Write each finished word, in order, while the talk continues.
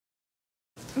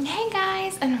Hey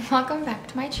guys, and welcome back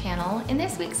to my channel. In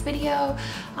this week's video,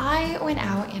 I went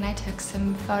out and I took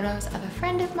some photos of a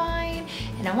friend of mine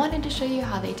and I wanted to show you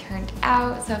how they turned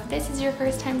out. So if this is your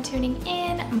first time tuning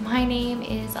in, my name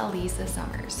is Elisa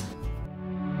Summers.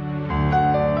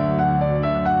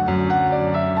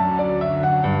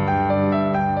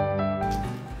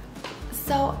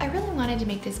 So I really wanted to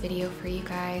make this video for you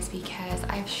guys because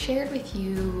I've shared with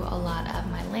you a lot of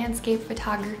my landscape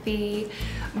photography,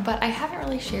 but I haven't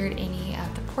really shared any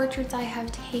of the portraits I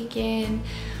have taken.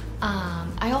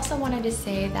 I also wanted to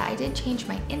say that I did change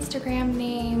my Instagram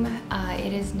name.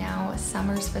 It is now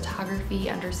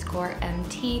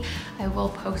summersphotography_MT. I will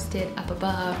post it up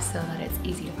above so that it's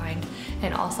easy to find,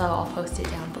 and also I'll post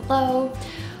it down below.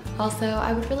 Also,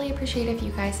 I would really appreciate if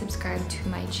you guys subscribe to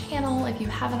my channel if you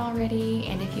haven't already,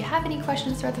 and if you have any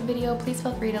questions throughout the video, please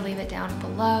feel free to leave it down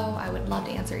below. I would love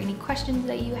to answer any questions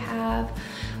that you have.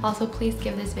 Also, please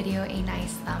give this video a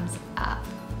nice thumbs up.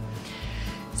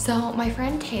 So my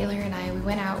friend Taylor and I, we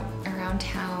went out around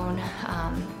town.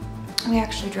 We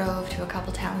actually drove to a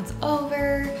couple towns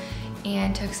over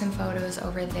and took some photos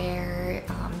over there,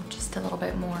 just a little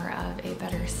bit more of a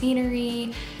better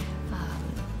scenery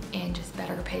and just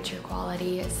better picture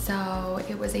quality. So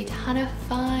it was a ton of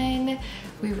fun.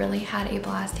 We really had a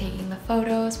blast taking the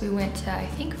photos. We went to, I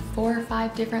think, 4 or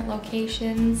 5 different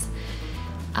locations,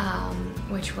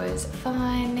 which was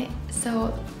fun.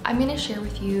 So I'm gonna share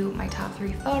with you my top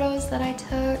 3 photos that I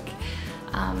took.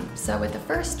 So with the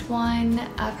first one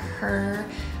of her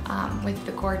with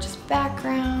the gorgeous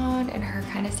background and her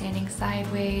kind of standing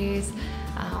sideways,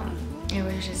 it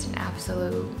was just an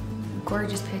absolute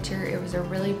gorgeous picture. It was a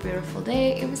really beautiful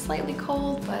day. It was slightly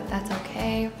cold, but that's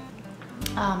okay.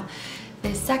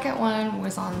 The second one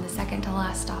was on the second to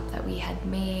last stop that we had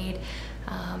made.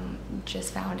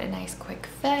 Just found a nice quick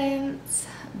fence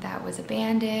that was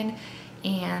abandoned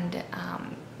and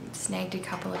snagged a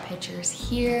couple of pictures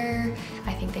here.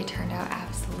 I think they turned out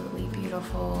absolutely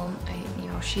beautiful. You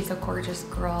know, she's a gorgeous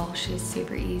girl. She's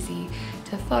super easy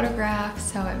to photograph,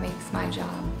 so it makes my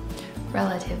job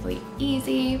relatively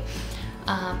easy.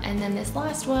 And then this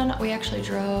last one, we actually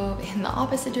drove in the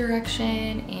opposite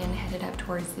direction and headed up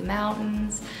towards the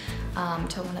mountains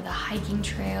to one of the hiking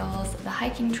trails. The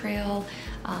hiking trail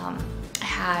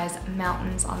has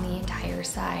mountains on the entire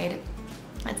side.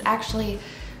 It's actually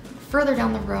further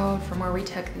down the road from where we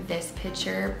took this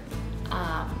picture,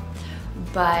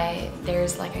 but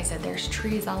there's, like I said, there's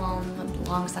trees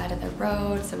alongside of the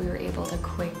road, so we were able to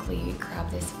quickly grab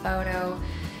this photo,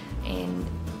 and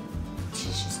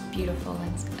she's just beautiful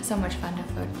and so much fun to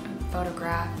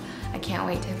photograph. I can't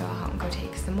wait to go out and go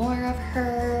take some more of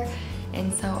her.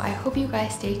 And so I hope you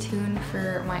guys stay tuned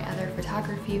for my other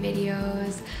photography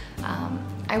videos.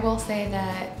 I will say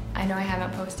that I know I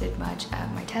haven't posted much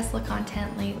of my Tesla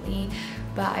content lately,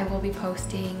 but I will be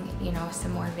posting, you know,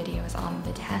 some more videos on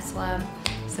the Tesla.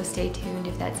 So stay tuned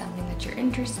if that's something that you're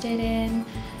interested in.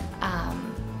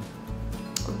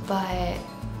 But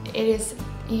it is,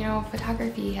 you know,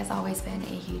 photography has always been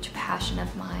a huge passion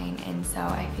of mine, and so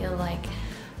I feel like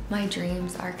my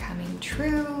dreams are coming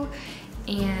true.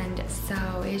 And so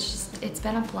it's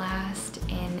been a blast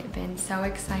and been so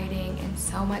exciting and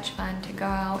so much fun to go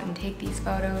out and take these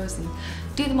photos and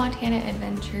do the Montana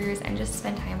adventures and just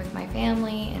spend time with my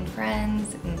family and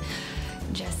friends, and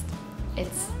just,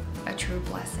 it's a true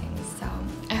blessing. So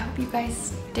I hope you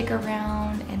guys stick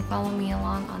around and follow me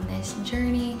along on this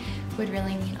journey. It would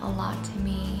really mean a lot to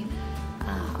me.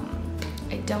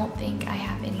 I don't think I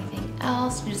have anything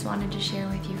else. I just wanted to share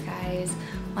with you guys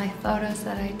my photos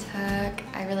that I took.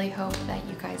 I really hope that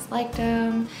you guys liked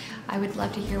them. I would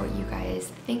love to hear what you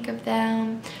guys think of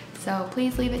them. So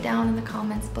please leave it down in the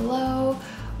comments below.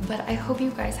 But I hope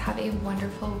you guys have a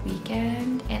wonderful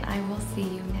weekend, and I will see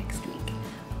you next week.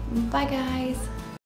 Bye guys.